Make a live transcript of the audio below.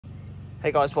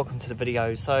Hey guys, welcome to the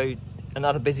video. So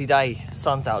another busy day,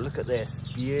 sun's out, look at this,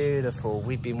 beautiful.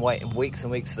 We've been waiting weeks and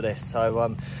weeks for this,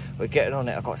 so we're getting on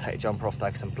it. I've got to take a jumper off though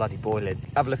because I'm bloody boiling.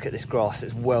 Have a look at this grass,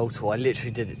 it's well tall. I literally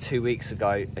did it 2 weeks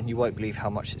ago and you won't believe how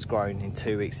much it's grown in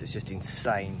 2 weeks. It's just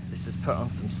insane. This has put on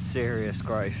some serious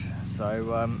growth.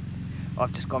 So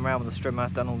I've just gone around with the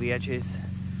strimmer, done all the edges,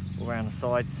 all around the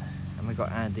sides, and we've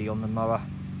got Andy on the mower,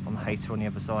 on the hater on the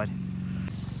other side.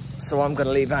 So I'm going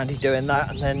to leave Andy doing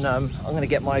that, and then I'm going to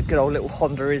get my good old little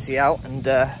Honda IZY out and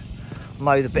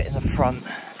mow the bit in the front.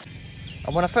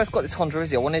 And when I first got this Honda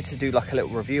IZY, I wanted to do like a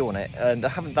little review on it, and I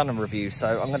haven't done a review,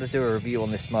 so I'm going to do a review on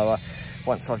this mower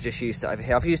once I've just used it over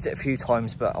here. I've used it a few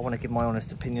times, but I want to give my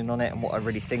honest opinion on it and what I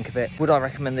really think of it. Would I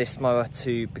recommend this mower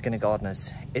to beginner gardeners?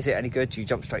 Is it any good? Do you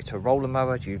jump straight to a roller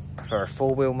mower? Do you prefer a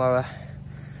four-wheel mower?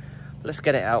 Let's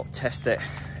get it out, test it,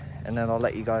 and then I'll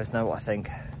let you guys know what I think.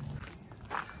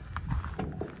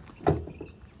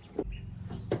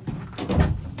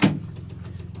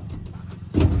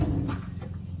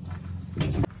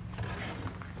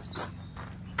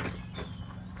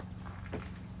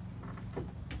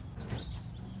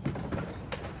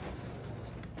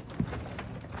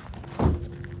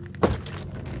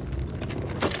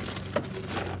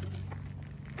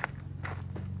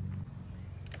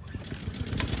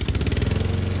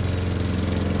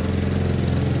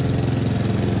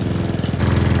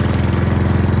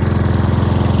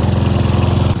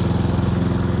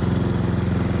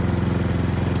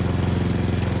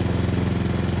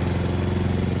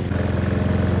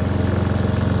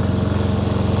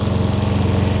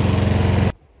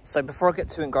 So before I get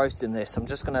too engrossed in this, I'm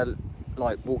just gonna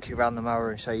like walk you around the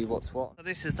mower and show you what's what. So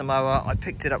this is the mower. I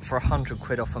picked it up for 100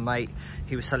 quid off a mate.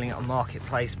 He was selling it on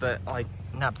Marketplace, but I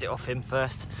nabbed it off him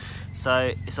first.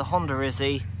 So it's a Honda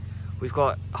IZY. We've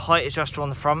got a height adjuster on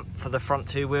the front for the front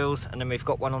two wheels, and then we've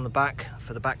got one on the back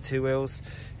for the back two wheels.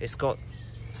 It's got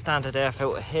standard air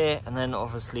filter here, and then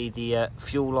obviously the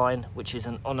fuel line, which is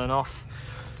an on and off.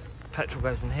 Petrol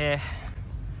goes in here,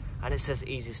 and it says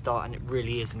easy start, and it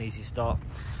really is an easy start.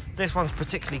 This one's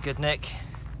particularly good, Nick.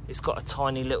 It's got a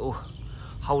tiny little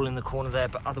hole in the corner there,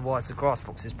 but otherwise the grass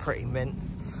box is pretty mint.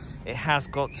 It has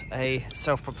got a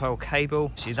self-propelled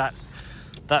cable. See, that's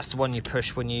the one you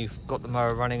push when you've got the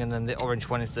mower running, and then the orange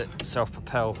one is the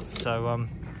self-propel. So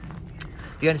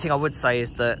the only thing I would say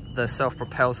is that the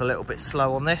self-propel's a little bit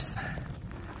slow on this.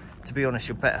 To be honest,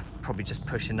 you're better probably just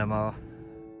pushing the mower.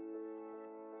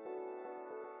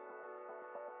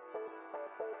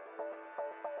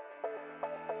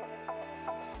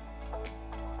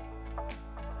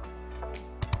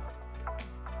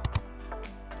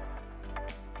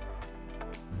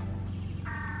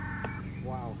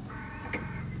 Wow,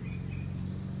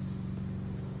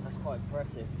 that's quite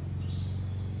impressive.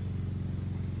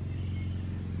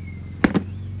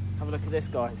 Have a look at this,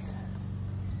 guys.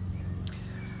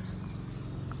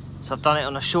 So I've done it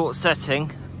on a short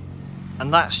setting,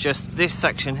 and that's just this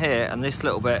section here and this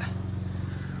little bit.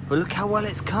 But look how well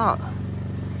it's cut.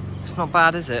 It's not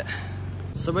bad, is it?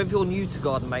 So if you're new to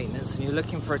garden maintenance and you're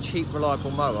looking for a cheap, reliable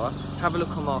mower, have a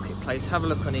look on Marketplace, have a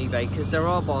look on eBay, because there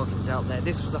are bargains out there.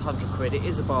 This was 100 quid, it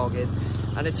is a bargain,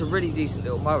 and it's a really decent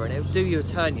little mower, and it'll do you a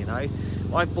turn, you know.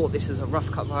 I've bought this as a rough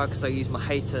cut mower because I use my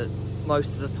hater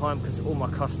most of the time, because all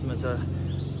my customers are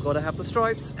gotta have the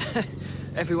stripes.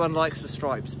 Everyone likes the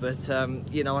stripes, but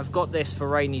you know, I've got this for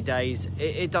rainy days.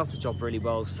 It does the job really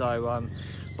well, so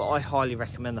but I highly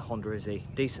recommend the Honda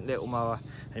IZY. Decent little mower,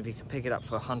 and if you can pick it up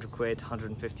for 100 quid,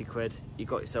 150 quid, you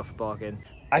got yourself a bargain.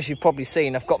 As you've probably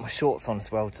seen, I've got my shorts on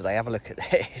as well today. Have a look at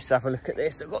this, have a look at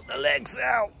this. I've got the legs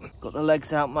out. Got the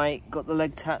legs out, mate. Got the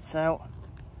leg tats out.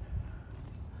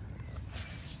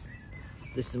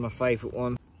 This is my favourite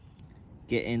one.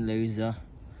 Get in, loser.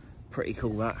 Pretty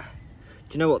cool, that. Do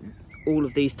you know what? All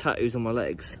of these tattoos on my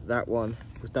legs, that one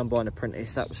was done by an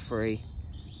apprentice. That was free.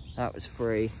 That was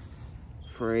free.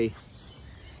 Free.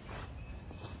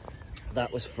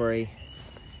 That was free.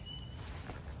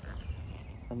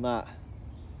 And that.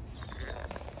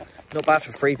 Not bad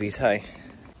for freebies, hey?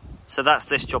 So that's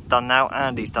this job done now,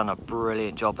 and he's done a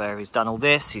brilliant job there. He's done all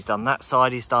this, he's done that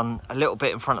side, he's done a little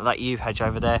bit in front of that yew hedge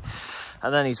over there,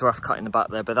 and then he's rough cutting the back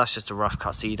there, but that's just a rough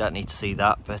cut, so you don't need to see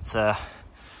that. But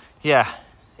yeah,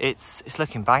 it's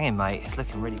looking banging, mate. It's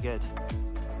looking really good.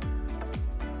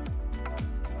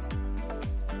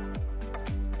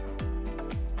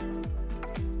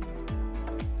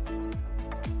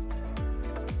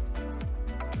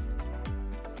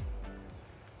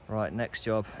 Right, next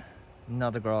job,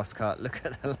 another grass cut. Look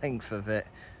at the length of it,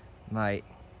 mate.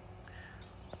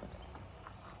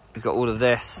 We've got all of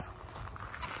this,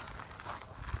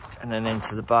 and then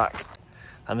into the back,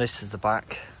 and this is the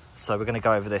back. So we're going to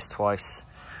go over this twice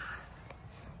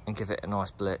and give it a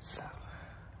nice blitz.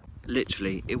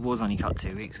 Literally, it was only cut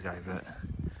 2 weeks ago, but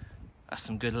that's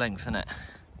some good length, isn't it?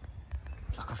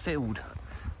 It's like a field.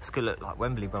 It's going to look like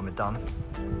Wembley when we're done.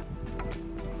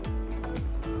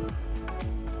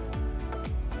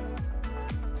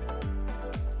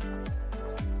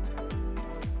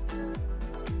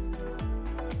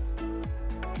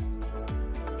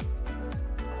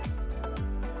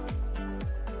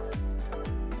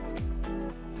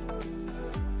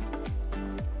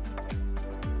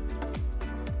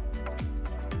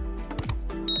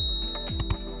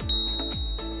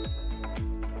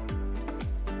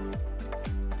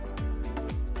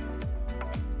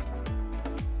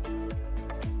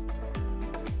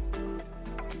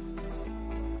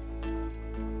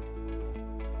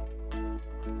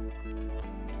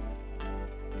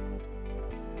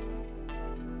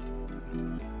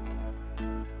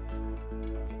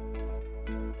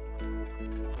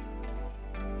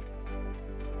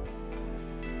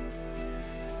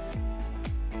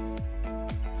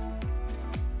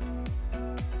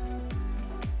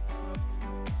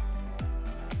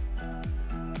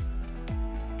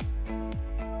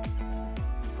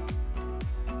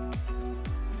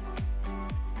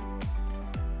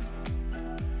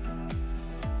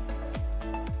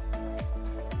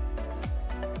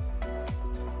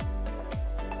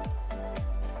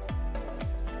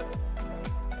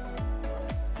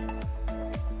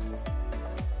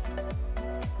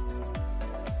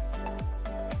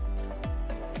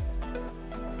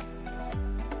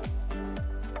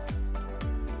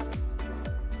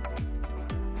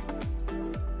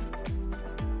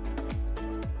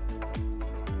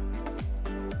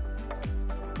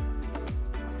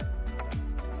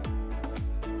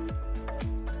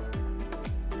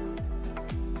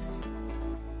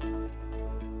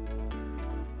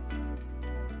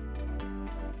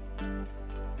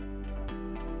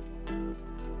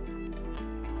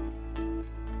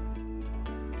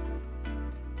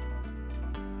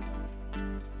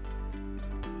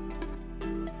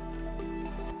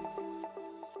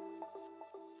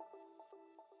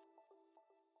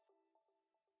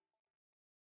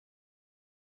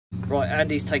 Right,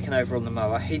 Andy's taken over on the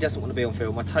mower. He doesn't want to be on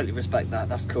film. I totally respect that.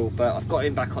 That's cool. But I've got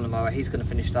him back on the mower. He's going to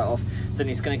finish that off. Then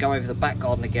he's going to go over the back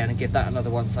garden again and give that another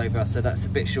once over. So that's a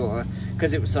bit shorter.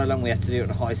 Because it was so long, we had to do it on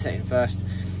a high setting first.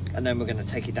 And then we're going to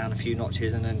take it down a few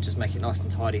notches and then just make it nice and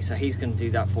tidy. So he's going to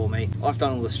do that for me. I've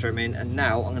done all the trimming, and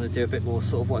now I'm going to do a bit more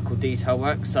sort of what I call detail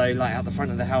work. So like at the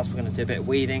front of the house, we're going to do a bit of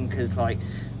weeding, because like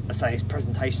I say, his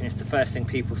presentation is the first thing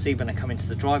people see when they come into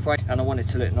the driveway, and I want it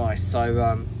to look nice.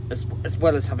 So as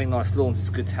well as having nice lawns, it's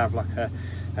good to have like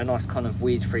a nice kind of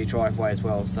weed-free driveway as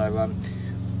well. So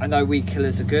I know weed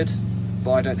killers are good,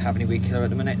 but I don't have any weed killer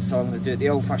at the minute, so I'm going to do it the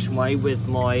old-fashioned way with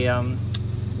my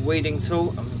weeding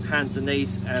tool, hands and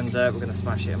knees, and we're going to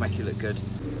smash it and make it look good.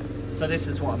 So this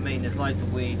is what I mean. There's loads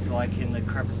of weeds like in the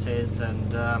crevices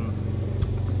and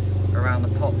around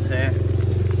the pots here.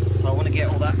 So I want to get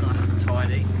all that nice and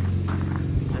tidy.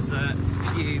 There's a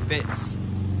few bits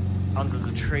under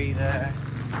the tree there.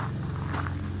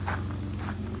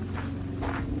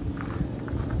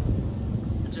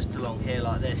 And just along here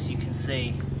like this, you can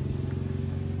see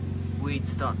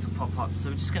weeds start to pop up. So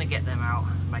we're just going to get them out,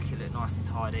 make it look nice and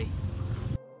tidy.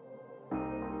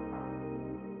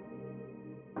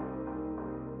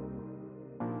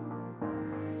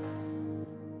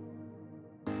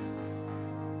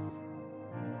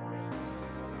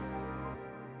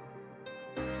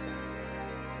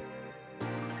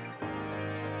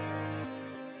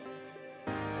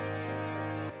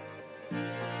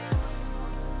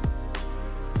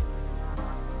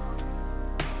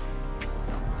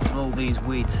 All these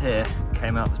weeds here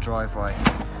came out the driveway.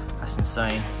 That's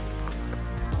insane.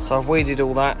 So I've weeded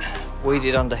all that,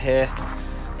 weeded under here.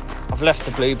 I've left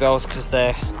the bluebells because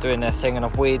they're doing their thing, and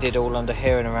I've weeded all under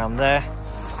here and around there.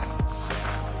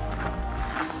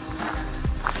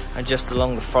 And just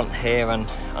along the front here and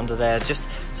under there. Just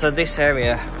so this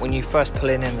area, when you first pull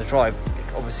in the drive,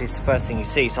 obviously it's the first thing you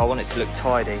see, so I want it to look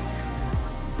tidy.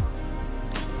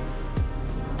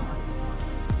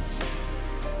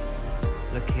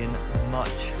 Looking much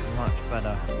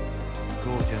better.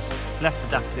 Gorgeous. Left the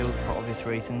daffodils for obvious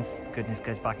reasons. Goodness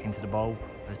goes back into the bulb,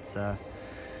 but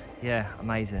yeah,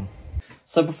 amazing.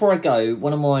 So before I go,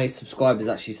 one of my subscribers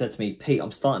actually said to me, Pete,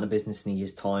 I'm starting a business in a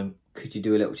year's time. Could you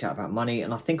do a little chat about money?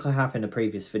 And I think I have in a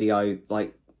previous video,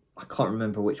 like, I can't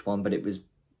remember which one, but it was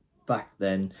back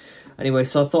then. Anyway,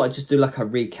 so I thought I'd just do like a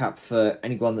recap for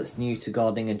anyone that's new to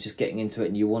gardening and just getting into it,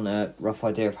 and you want a rough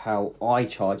idea of how I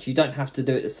charge. You don't have to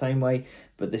do it the same way,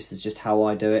 but this is just how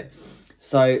I do it.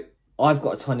 So I've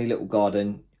got a tiny little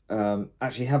garden.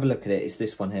 Actually, have a look at it. It's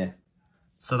this one here.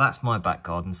 So that's my back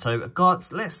garden. So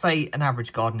let's say an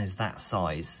average garden is that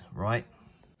size, right?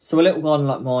 So a little garden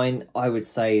like mine, I would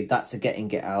say that's a get in,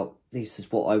 get out. This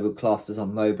is what I would class as a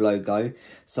mow, blow, go.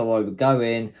 So I would go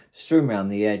in, stream around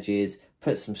the edges,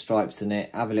 put some stripes in it,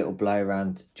 have a little blow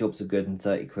around, jobs are good and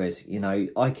 30 quid. You know,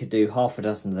 I could do half a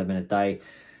dozen of them in a day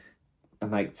and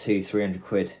make 200-300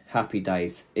 quid. Happy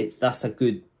days. That's a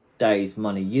good day's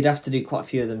money. You'd have to do quite a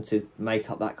few of them to make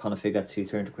up that kind of figure,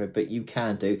 200-300 quid, but you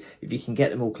can do. If you can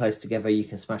get them all close together, you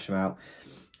can smash them out.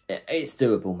 It's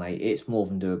doable, mate. It's more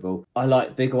than doable. I like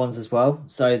the bigger ones as well.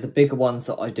 So the bigger ones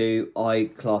that I do, I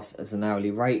class as an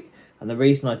hourly rate. And the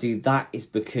reason I do that is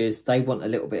because they want a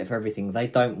little bit of everything. They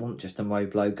don't want just a mow,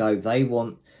 blow, go. They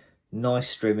want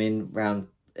nice trimming round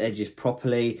edges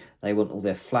properly. They want all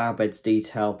their flower beds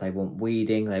detailed. They want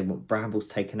weeding. They want brambles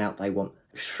taken out. They want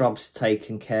shrubs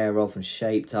taken care of and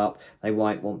shaped up. They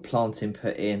might want planting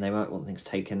put in. They might want things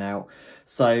taken out.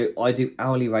 So I do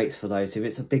hourly rates for those. If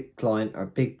it's a big client or a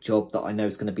big job that I know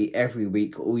is going to be every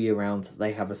week all year round,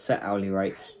 they have a set hourly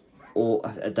rate or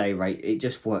a day rate. It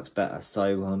just works better.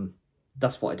 So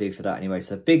that's what I do for that anyway.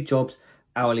 So big jobs,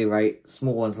 hourly rate.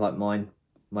 Small ones like mine,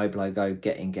 mow, blow, go,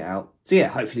 get in, get out. So yeah,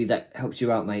 hopefully that helps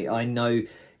you out, mate. I know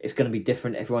it's going to be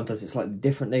different. Everyone does it slightly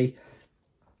differently.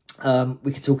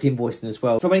 We could talk invoicing as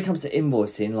well. So when it comes to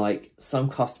invoicing, like some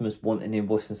customers want an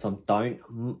invoice and some don't.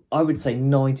 I would say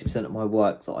 90% of my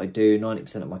work that I do,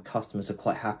 90% of my customers are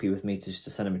quite happy with me to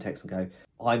send them a text and go,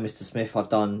 hi, Mr. Smith, I've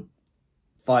done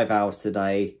 5 hours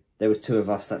today. There was 2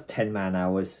 of us, that's 10 man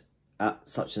hours at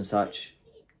such and such.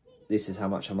 This is how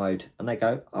much I'm owed. And they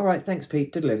go, all right, thanks,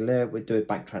 Pete. We'll do a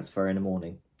bank transfer in the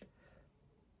morning.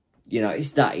 You know, it's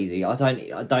that easy. I don't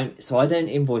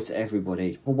invoice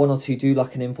everybody, but 1 or 2 do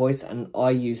like an invoice, and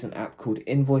I use an app called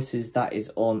Invoices that is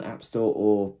on App Store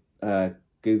or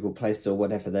Google Play Store,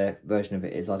 whatever their version of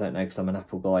it is. I don't know because I'm an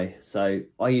Apple guy. So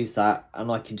I use that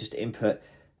and I can just input,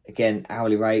 again,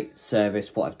 hourly rate,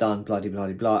 service, what I've done, blah, blah, blah,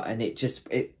 blah. And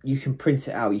you can print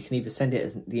it out. You can either send it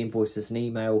as the invoice as an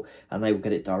email and they will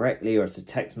get it directly, or as a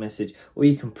text message, or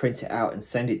you can print it out and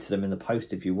send it to them in the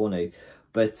post if you want to.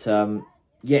 But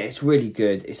yeah, it's really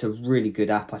good. It's a really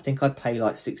good app. I think I pay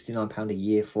like £69 a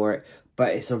year for it,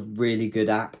 but it's a really good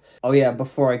app. Oh yeah,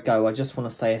 before I go, I just want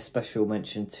to say a special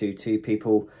mention to 2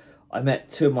 people. I met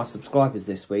 2 of my subscribers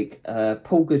this week.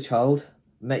 Paul Goodchild,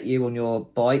 met you on your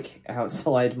bike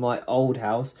outside my old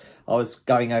house. I was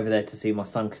going over there to see my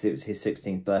son because it was his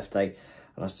 16th birthday,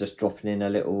 and I was just dropping in a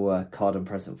little card and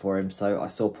present for him. So I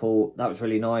saw Paul. That was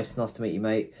really nice. Nice to meet you,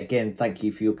 mate. Again, thank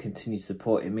you for your continued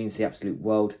support. It means the absolute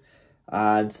world.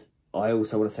 And I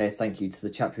also want to say a thank you to the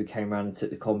chap who came around and took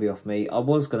the combi off me. I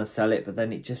was going to sell it, but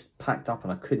then it just packed up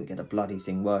and I couldn't get a bloody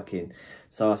thing working.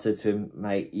 So I said to him,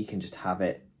 mate, you can just have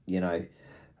it, you know.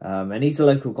 And he's a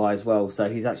local guy as well, so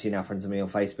he's actually now friends with me on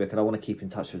Facebook, and I want to keep in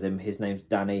touch with him. His name's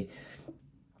Danny.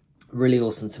 Really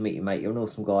awesome to meet you, mate. You're an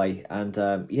awesome guy.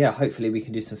 And yeah, hopefully we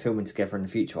can do some filming together in the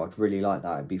future. I'd really like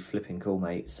that. It'd be flipping cool,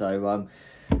 mate.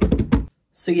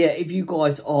 So yeah, if you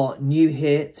guys are new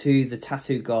here to the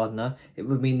Tattoo Gardener, it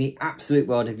would mean the absolute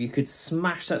world if you could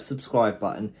smash that subscribe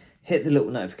button, hit the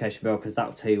little notification bell, because that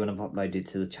will tell you when I've uploaded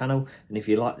to the channel. And if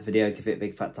you like the video, give it a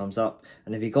big fat thumbs up.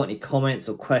 And if you've got any comments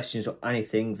or questions or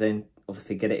anything, then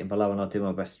obviously get it in below and I'll do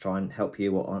my best to try and help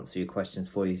you or answer your questions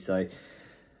for you. So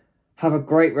have a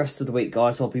great rest of the week,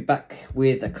 guys. I'll be back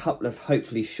with a couple of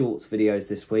hopefully shorts videos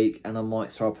this week, and I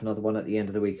might throw up another one at the end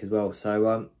of the week as well.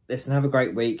 So listen, have a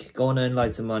great week. Go and earn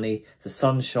loads of money. The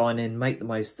sun's shining. Make the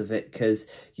most of it, because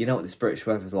you know what this British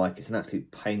weather's like. It's an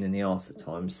absolute pain in the arse at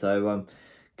times. So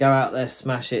go out there,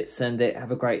 smash it, send it.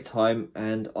 Have a great time,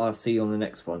 and I'll see you on the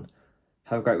next one.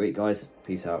 Have a great week, guys.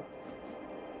 Peace out.